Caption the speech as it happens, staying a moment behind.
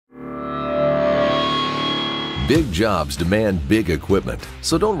Big jobs demand big equipment,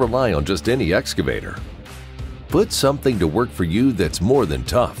 so don't rely on just any excavator. Put something to work for you that's more than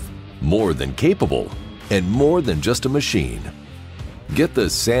tough, more than capable, and more than just a machine. Get the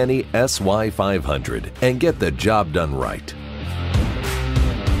SANY SY500 and get the job done right.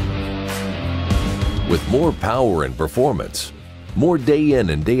 With more power and performance, more day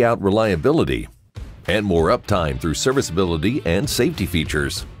in and day out reliability, and more uptime through serviceability and safety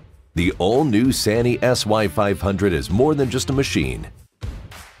features, the all-new SANY SY500 is more than just a machine.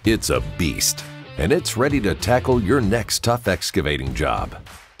 It's a beast, and it's ready to tackle your next tough excavating job.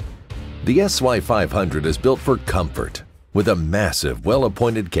 The SY500 is built for comfort, with a massive,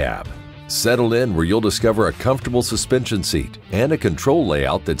 well-appointed cab. Settle in where you'll discover a comfortable suspension seat and a control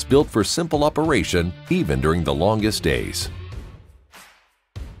layout that's built for simple operation even during the longest days.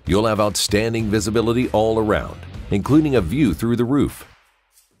 You'll have outstanding visibility all around, including a view through the roof.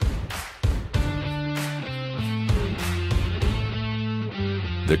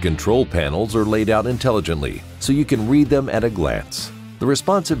 The control panels are laid out intelligently, so you can read them at a glance. The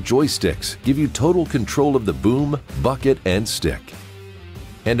responsive joysticks give you total control of the boom, bucket, and stick.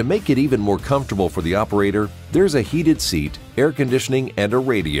 And to make it even more comfortable for the operator, there's a heated seat, air conditioning, and a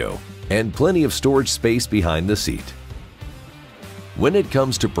radio, and plenty of storage space behind the seat. When it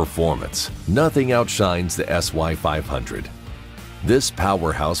comes to performance, nothing outshines the SY500. This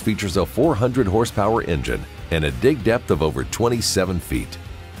powerhouse features a 400 horsepower engine and a dig depth of over 27 feet.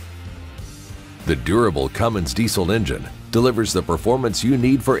 The durable Cummins diesel engine delivers the performance you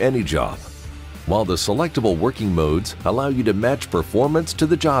need for any job, while the selectable working modes allow you to match performance to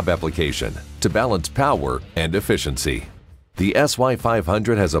the job application to balance power and efficiency. The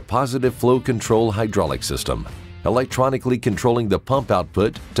SY500 has a positive flow control hydraulic system, electronically controlling the pump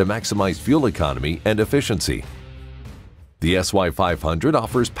output to maximize fuel economy and efficiency. The SY500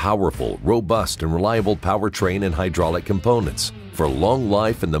 offers powerful, robust, and reliable powertrain and hydraulic components for long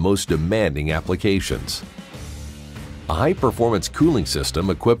life in the most demanding applications. A high-performance cooling system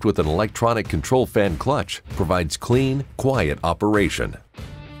equipped with an electronic control fan clutch provides clean, quiet operation.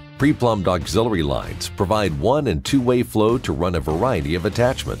 Pre-plumbed auxiliary lines provide one- and two-way flow to run a variety of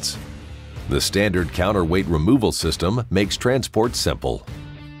attachments. The standard counterweight removal system makes transport simple.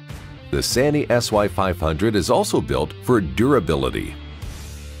 The SANY SY500 is also built for durability.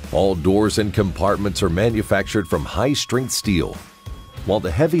 All doors and compartments are manufactured from high-strength steel, while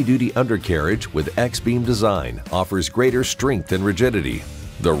the heavy-duty undercarriage with X-beam design offers greater strength and rigidity.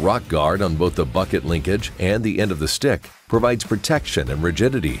 The rock guard on both the bucket linkage and the end of the stick provides protection and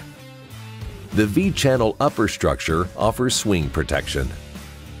rigidity. The V-channel upper structure offers swing protection.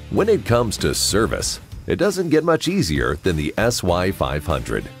 When it comes to service, it doesn't get much easier than the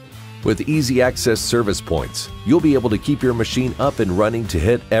SY500. With easy access service points, you'll be able to keep your machine up and running to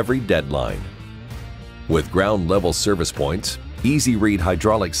hit every deadline. With ground-level service points, easy-read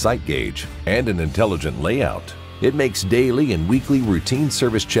hydraulic sight gauge, and an intelligent layout, it makes daily and weekly routine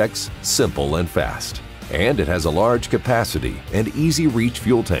service checks simple and fast. And it has a large capacity and easy-reach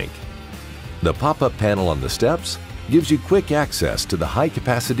fuel tank. The pop-up panel on the steps gives you quick access to the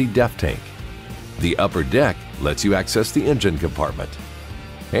high-capacity DEF tank. The upper deck lets you access the engine compartment.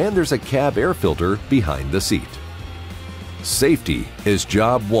 And there's a cab air filter behind the seat. Safety is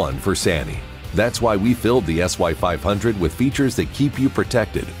job one for SANY. That's why we filled the SY500 with features that keep you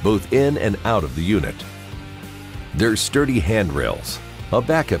protected both in and out of the unit. There's sturdy handrails, a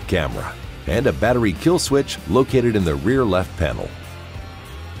backup camera, and a battery kill switch located in the rear left panel.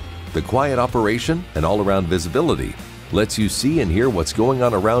 The quiet operation and all-around visibility lets you see and hear what's going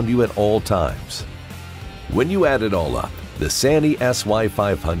on around you at all times. When you add it all up, the SANY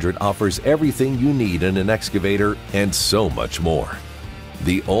SY500 offers everything you need in an excavator and so much more.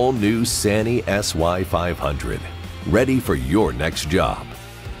 The all-new SANY SY500, ready for your next job.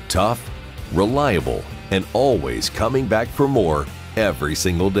 Tough, reliable, and always coming back for more every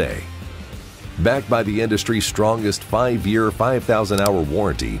single day. Backed by the industry's strongest 5-year, 5,000-hour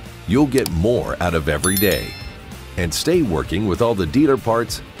warranty, you'll get more out of every day. And stay working with all the dealer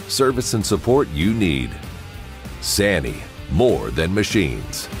parts, service, and support you need. SANY, more than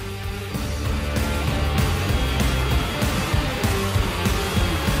machines.